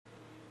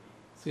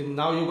So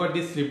now you got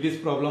this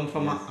Slipdisc problem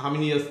from how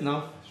many years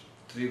now?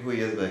 3-4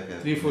 years back.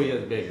 3-4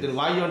 years back. Yes. Then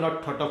why you are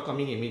not thought of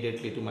coming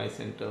immediately to my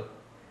center?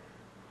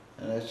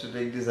 And I used to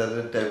take these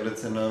other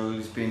tablets and all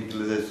these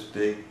painkillers I used to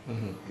take.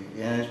 And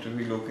I used to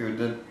feel okay with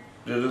that.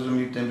 That was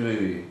only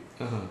temporary.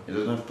 It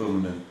was not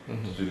permanent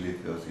relief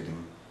I was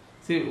getting.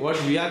 See,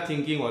 what we are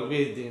thinking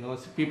always,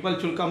 people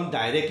should come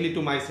directly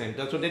to my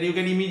center so that you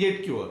can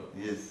immediate cure.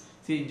 Yes.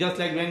 See, just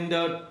like when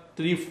the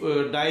tree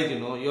dies,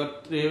 your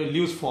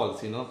leaves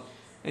falls,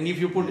 and if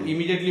you put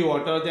immediately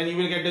water, then you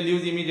will get the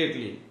leaves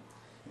immediately.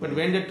 But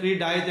when the tree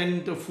dies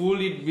and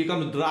it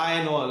becomes dry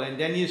and all, and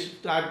then you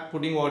start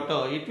putting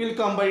water, it will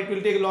come, but it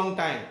will take a long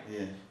time.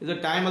 The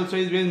time also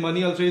is when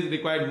money also is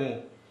required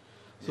more.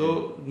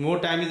 So more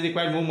time is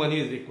required, more money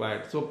is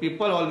required. So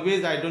people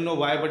always, I don't know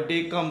why, but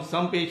they come,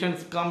 some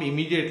patients come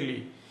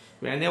immediately.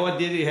 Whenever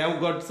they have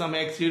got some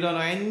accident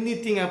or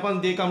anything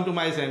happens, they come to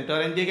my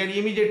center and they get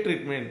immediate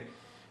treatment.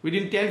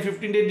 Within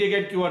 10-15 days they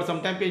get cured.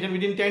 Sometimes patient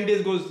within 10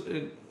 days goes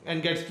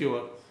and gets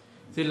cured.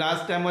 See,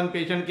 last time one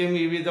patient came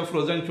with a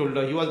frozen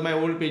shoulder. He was my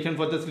old patient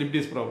for the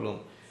Slipdisc problem.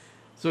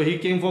 So he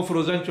came for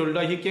frozen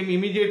shoulder. He came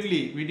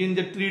immediately within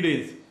the 3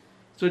 days.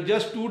 So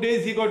just 2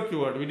 days he got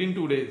cured within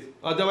 2 days.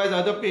 Otherwise,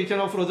 other patient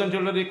of frozen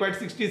shoulder required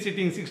 60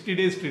 sittings, 60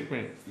 days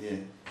treatment.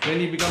 When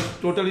he becomes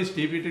totally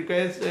stiff, it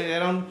requires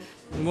around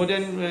more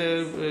than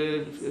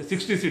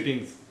 60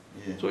 sittings.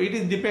 So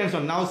it depends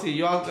on. Now see,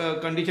 your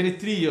condition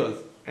is 3 years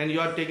and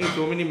you are taking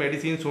so many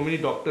medicines, so many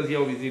doctors you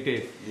have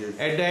visited.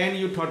 At the end,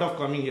 you thought of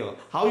coming here.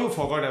 How you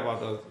forgot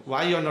about us?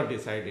 Why you are not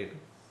decided?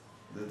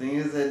 The thing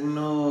is, I didn't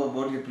know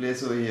about your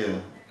place over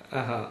here.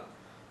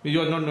 You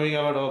are not knowing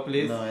about our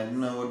place? No, I didn't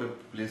know about the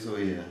place over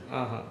here.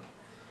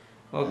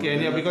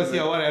 Okay, and because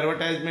our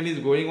advertisement is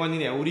going on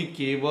in every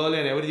cable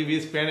and every, we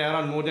spend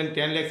around more than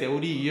 10 lakhs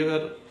every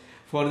year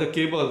for the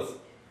cables.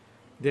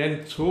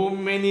 Then so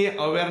many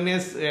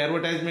awareness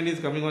advertisement is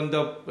coming on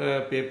the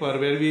paper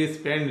where we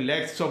spend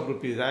lakhs of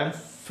rupees. I am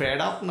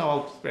fed up now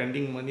of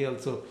spending money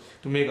also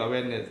to make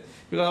awareness.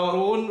 Because our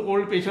own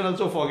old patient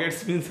also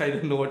forgets, means I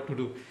don't know what to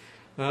do.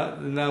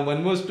 Now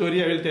one more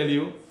story I will tell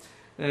you.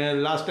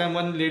 Last time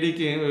one lady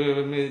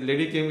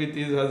came with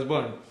his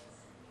husband.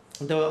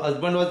 The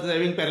husband was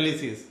having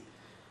paralysis.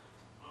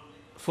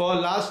 For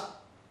last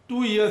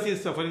 2 years he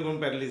is suffering from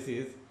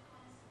paralysis,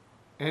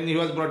 and he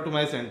was brought to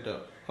my center.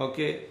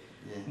 Okay,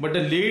 but the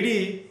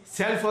lady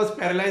self was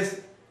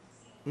paralyzed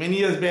many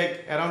years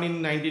back, around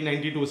in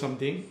 1992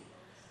 something,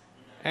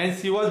 and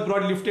she was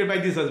brought lifted by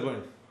this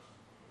husband.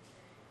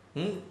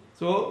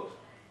 So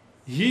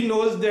he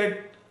knows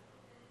that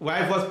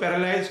wife was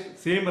paralyzed,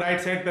 same right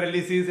side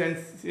paralysis,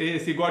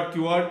 and she got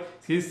cured.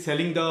 She is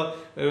selling the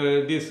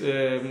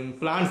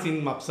plants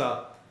in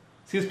Mapsa.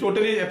 She is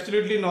totally,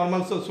 absolutely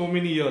normal, so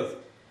many years.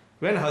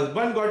 When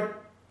husband got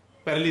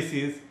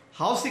paralysis,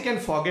 how she can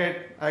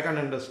forget, I can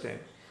understand.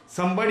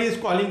 Somebody is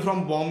calling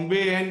from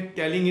Bombay and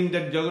telling him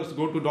that just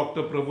go to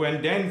Dr. Prabhu,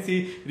 and then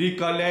she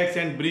recollects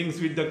and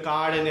brings with the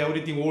card and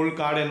everything, old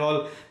card and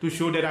all, to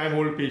show that I am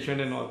old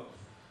patient and all.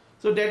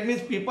 So that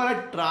means people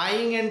are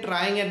trying and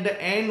trying. At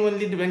the end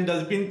only when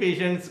dustbin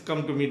patients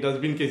come to me,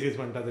 dustbin cases,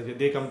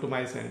 they come to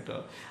my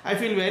center. I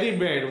feel very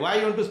bad. Why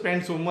you want to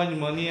spend so much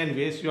money and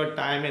waste your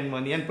time and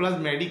money? And plus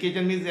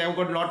medication means they have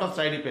got lot of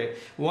side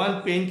effects.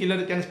 One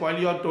painkiller can spoil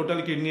your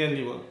total kidney and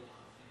liver.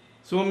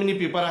 So many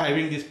people are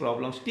having this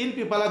problem. Still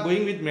people are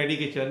going with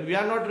medication. We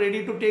are not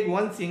ready to take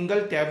one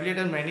single tablet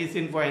and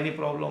medicine for any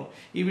problem.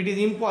 If it is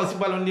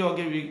impossible only,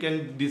 okay, we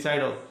can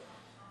decide on.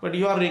 But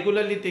you are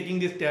regularly taking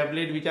this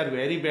tablet which are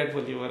very bad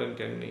for liver and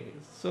kidney.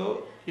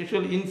 So you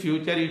should, in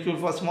future, you should,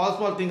 for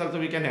small things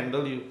also we can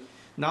handle you.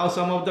 Now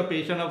some of the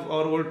patient of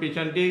our old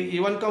patient, they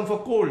even come for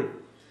cold.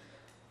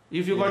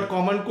 If you got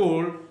common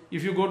cold,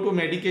 if you go to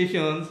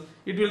medications,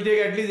 it will take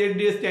at least 8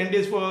 days, 10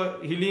 days for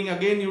healing.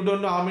 Again, you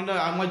don't know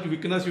how much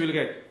weakness you will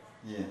get.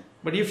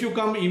 But if you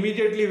come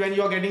immediately when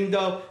you are getting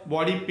the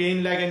body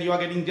pain like and you are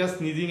getting just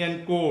sneezing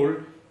and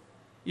cold,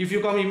 if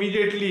you come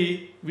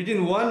immediately,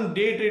 within 1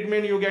 day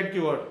treatment you get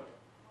cured.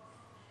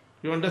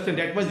 You understand?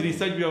 That much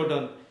research we have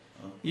done.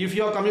 If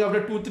you are coming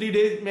after 2-3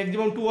 days,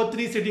 maximum 2 or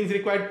 3 sittings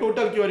required,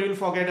 total cure, you will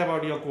forget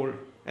about your cold.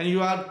 And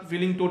you are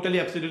feeling totally,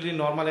 absolutely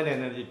normal and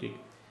energetic.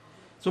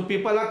 So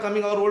people are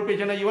coming, our old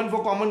patients, even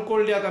for common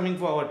cold, they are coming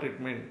for our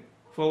treatment.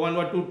 For 1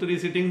 or 2, 3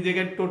 sittings, they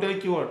get totally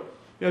cured.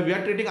 We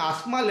are treating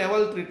asthma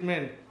level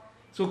treatment.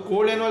 So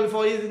cold and all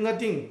for is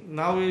nothing.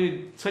 Now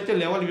such a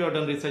level we have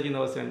done research in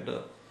our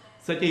center.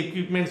 Such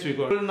equipments we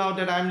got. Now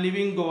that I am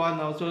leaving Goa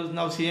now, so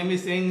now CM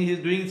is saying he is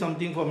doing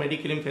something for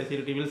medical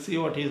facility. We'll see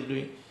what he is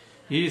doing.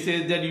 He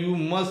says that you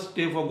must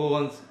stay for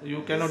Goans.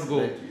 You cannot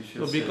go.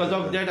 So because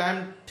of that, I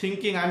am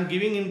thinking, I am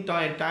giving him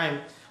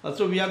time.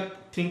 Also we are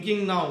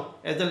thinking now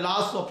as the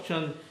last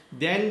option,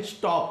 then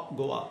stop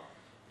Goa.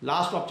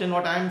 Last option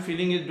what I am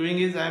feeling is doing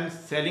is I am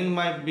selling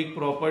my big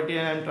property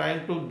and I am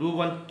trying to do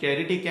one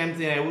charity camps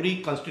in every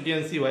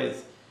constituency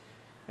wise.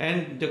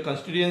 And the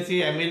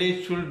constituency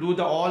MLA should do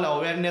the all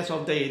awareness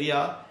of the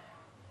area,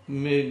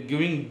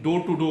 giving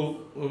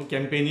door-to-door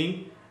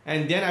campaigning,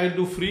 and then I will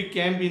do free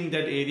camp in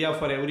that area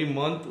for every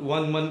month,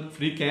 1 month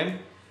free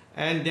camp,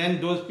 and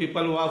then those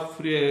people who are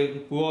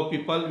free, poor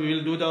people, we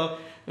will do the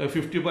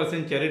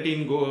 50%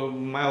 charity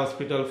in my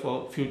hospital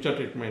for future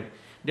treatment.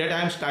 That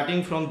I am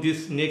starting from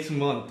this next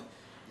month,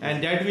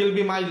 and that will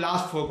be my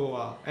last for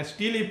Goa. And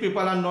still, if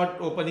people are not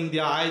opening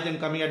their eyes and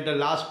coming at the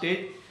last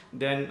stage,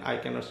 then I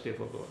cannot stay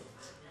for Goa.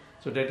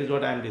 So that is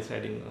what I am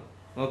deciding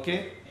now.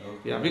 Okay?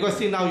 Yeah, because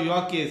see now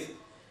your case,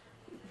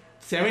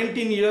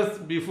 17 years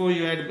before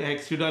you had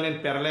accident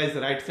and paralyzed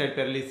right side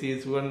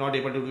paralysis, you were not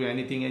able to do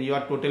anything, and you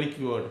are totally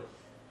cured.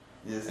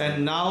 Yes.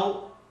 And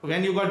now,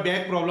 when you got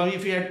back problem,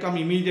 if you had come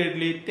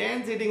immediately,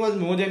 10 sitting was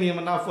more than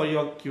enough for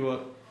your cure.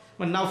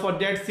 But now for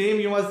that same,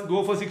 you must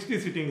go for 60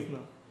 sittings now.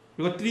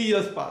 Because 3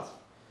 years passed.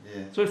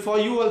 Yeah. So for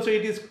you also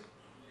it is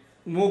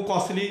more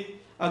costly.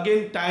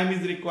 Again, time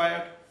is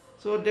required.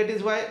 So that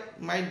is why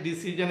my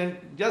decision,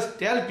 and just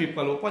tell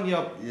people, open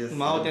your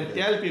mouth and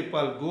tell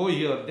people, go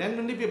here. Then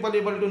only people are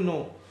able to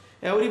know.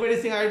 Everybody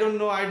is saying, I don't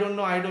know, I don't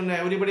know, I don't know.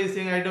 Everybody is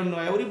saying, I don't know.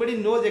 Everybody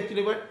knows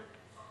actually, but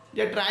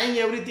they are trying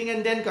everything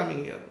and then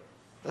coming here.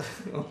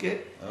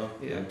 Okay?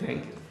 Okay. Yeah,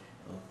 thank you.